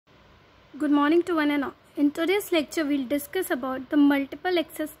Good morning to one and all. In today's lecture, we'll discuss about the multiple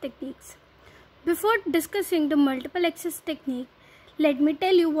access techniques. Before discussing the multiple access technique, let me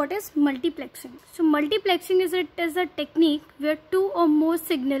tell you what is multiplexing. So multiplexing is a technique where two or more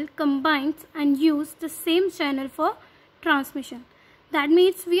signal combines and use the same channel for transmission. That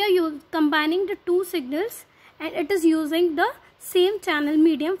means we are combining the two signals and it is using the same channel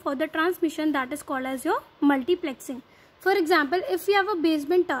medium for the transmission, that is called as your multiplexing. For example, if we have a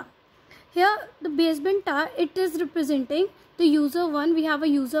baseband tower, here the baseband tower, it is representing the user 1, we have a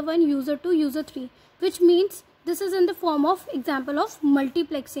user 1, user 2, user 3, which means this is in the form of example of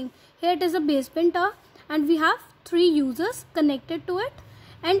multiplexing. Here it is a baseband tower and we have 3 users connected to it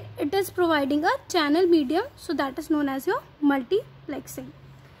and it is providing a channel medium, so that is known as your multiplexing.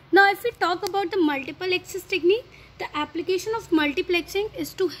 Now if we talk about the multiple access technique, the application of multiplexing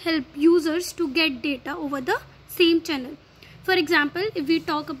is to help users to get data over the same channel. For example, if we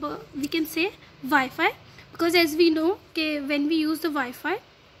talk about, we can say Wi-Fi, because as we know, when we use the Wi-Fi,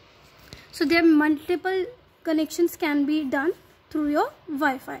 so there are multiple connections can be done through your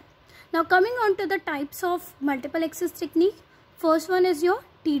Wi-Fi. Now coming on to the types of multiple access technique, first one is your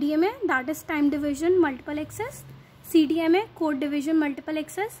TDMA, that is time division multiple access, CDMA code division multiple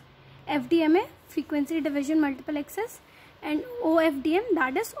access, FDMA frequency division multiple access, and OFDM,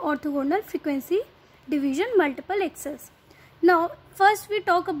 that is orthogonal frequency division multiple access. Now first we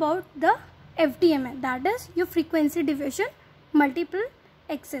talk about the FDMA, that is your frequency division multiple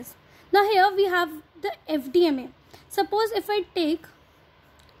access. Now here we have the FDMA. Suppose if I take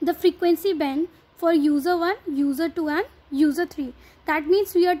the frequency band for user 1, user 2 and user 3, that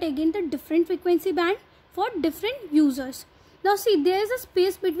means we are taking the different frequency band for different users. Now see, there is a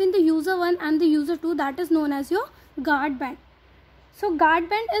space between the user 1 and the user 2, that is known as your guard band. So guard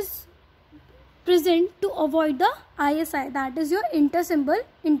band is present to avoid the ISI, that is your intersymbol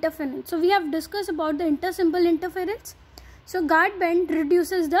interference. So we have discussed about the intersymbol interference. So guard band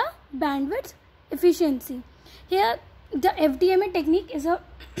reduces the bandwidth efficiency. Here the FDMA technique is a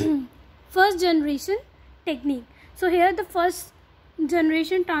first generation technique. So here the first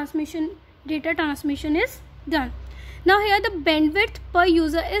generation data transmission is done. Now here the bandwidth per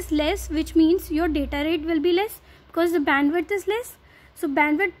user is less, which means your data rate will be less because the bandwidth is less. So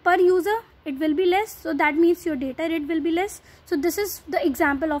bandwidth per user, it will be less, so that means your data rate will be less. So this is the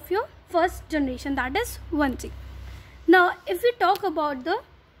example of your first generation, that is 1G. Now if we talk about the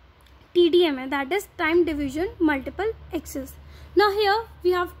TDMA, that is time division multiple access. Now here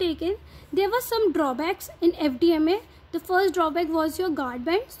we have taken, there were some drawbacks in FDMA. The first drawback was your guard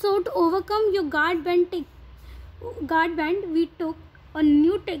band. So to overcome your guard band, we took a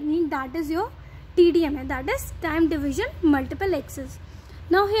new technique, that is your TDMA, that is time division multiple access.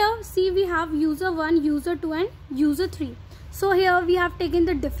 Now here see, we have user 1, user 2 and user 3. So here we have taken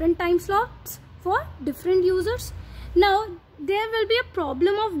the different time slots for different users. Now there will be a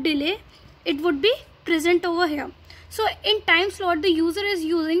problem of delay, it would be present over here. So in time slot, the user is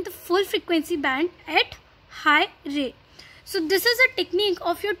using the full frequency band at high rate. So this is a technique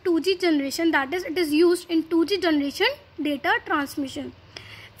of your 2G generation, that is it is used in 2G generation data transmission.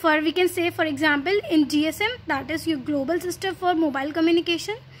 For we can say, for example, in GSM, that is your global system for mobile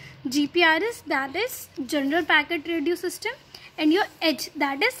communication, GPRS, that is general packet radio system, and your EDGE,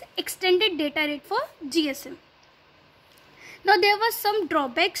 that is extended data rate for GSM. Now there were some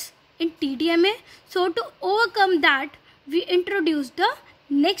drawbacks in TDMA, so to overcome that we introduced the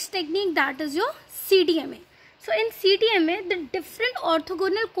next technique, that is your CDMA. So in CDMA, the different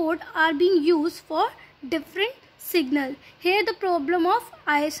orthogonal code are being used for different signal. Here the problem of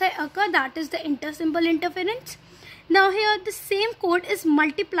ISI occur, that is the intersymbol interference. Now here the same code is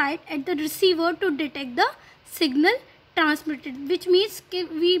multiplied at the receiver to detect the signal transmitted, which means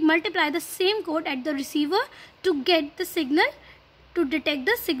we multiply the same code at the receiver to get the signal, to detect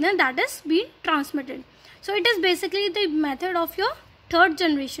the signal that is being transmitted. So it is basically the method of your third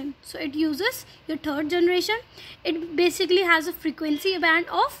generation. So it uses your third generation. It basically has a frequency band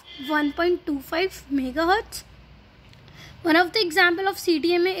of 1.25 megahertz. One of the example of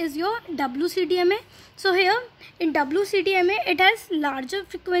CDMA is your WCDMA. So here in WCDMA, it has larger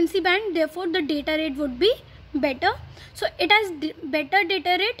frequency band, therefore the data rate would be better. So it has better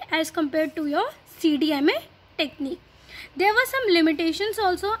data rate as compared to your CDMA technique. There were some limitations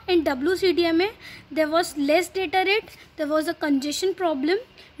also in WCDMA. There was less data rate, there was a congestion problem,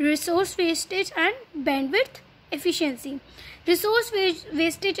 resource wastage and bandwidth efficiency. Resource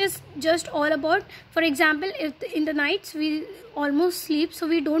wastage is just all about, for example, if in the nights we almost sleep, so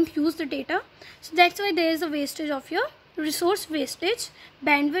we don't use the data. So that's why there is a wastage of your resource wastage.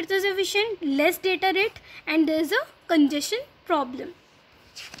 Bandwidth is efficient, less data rate, and there is a congestion problem.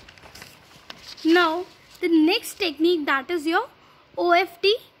 Now the next technique, that is your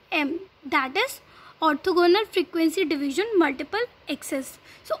OFDM, that is orthogonal frequency division multiple access.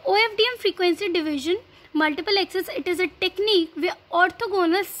 So OFDM frequency division multiple access, it is a technique where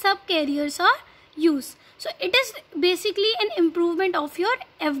orthogonal subcarriers are used. So it is basically an improvement of your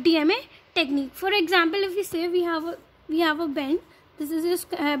FDMA technique. For example, if we say we have a band, this is a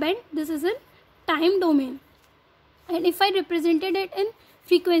square band, this is a time domain, and if I represented it in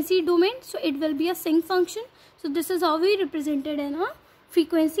frequency domain, so it will be a sinc function. So this is how we represented in a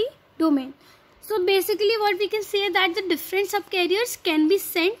frequency domain. So basically what we can say that the different subcarriers can be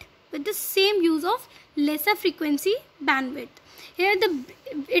sent with the same use of lesser frequency bandwidth. Here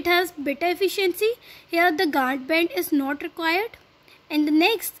it has better efficiency. Here the guard band is not required, and the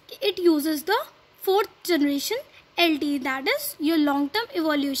next it uses the fourth generation LTE, that is your long-term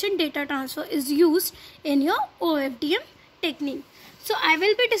evolution data transfer is used in your OFDM technique. So I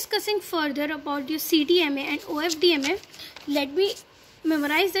will be discussing further about your CDMA and OFDMA. Let me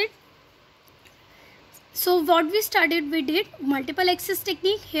memorize it. So what we studied, we did multiple access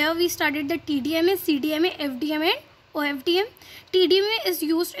technique. Here we studied the TDMA, CDMA, FDMA and OFDM. TDMA is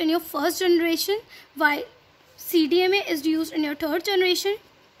used in your first generation, while CDMA is used in your third generation.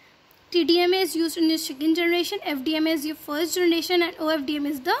 TDMA is used in your second generation, FDMA is your first generation, and OFDM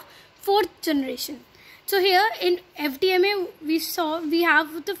is the fourth generation. So here in FDMA we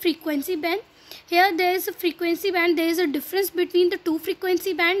have the frequency band. Here there is a frequency band, there is a difference between the two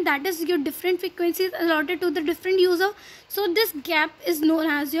frequency band, that is your different frequencies allotted to the different user. So this gap is known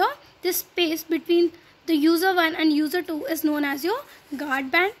as your, this space between the user 1 and user 2 is known as your guard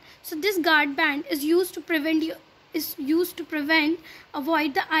band. So this guard band is used to prevent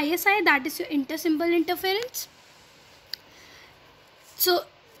avoid the ISI, that is your intersymbol interference. So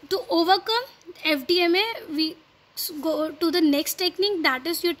to overcome FDMA, we go to the next technique, that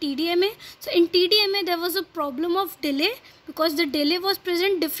is your TDMA. So in TDMA there was a problem of delay, because the delay was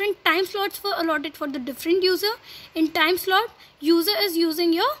present, different time slots were allotted for the different user. In time slot, user is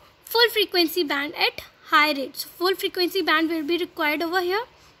using your full frequency band at high rate. So full frequency band will be required over here.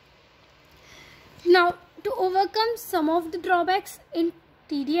 Now to overcome some of the drawbacks in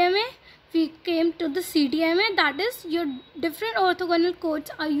TDMA, we came to the CDMA, that is your different orthogonal codes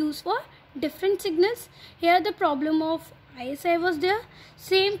are used for different signals. Here the problem of ISI was there.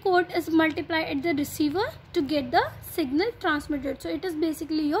 Same code is multiplied at the receiver to get the signal transmitted. So it is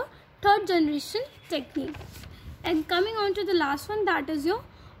basically your third generation technique. And coming on to the last one, that is your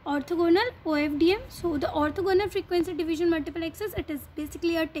orthogonal OFDM. So the orthogonal frequency division multiple access, it is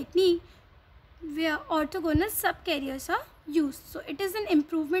basically a technique where orthogonal subcarriers are used. So it is an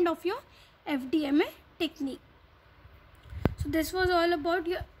improvement of your FDMA technique. So this was all about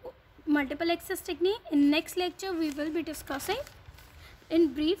your multiple access technique. In next lecture we will be discussing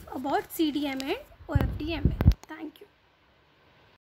in brief about CDMA and OFDMA. Thank you.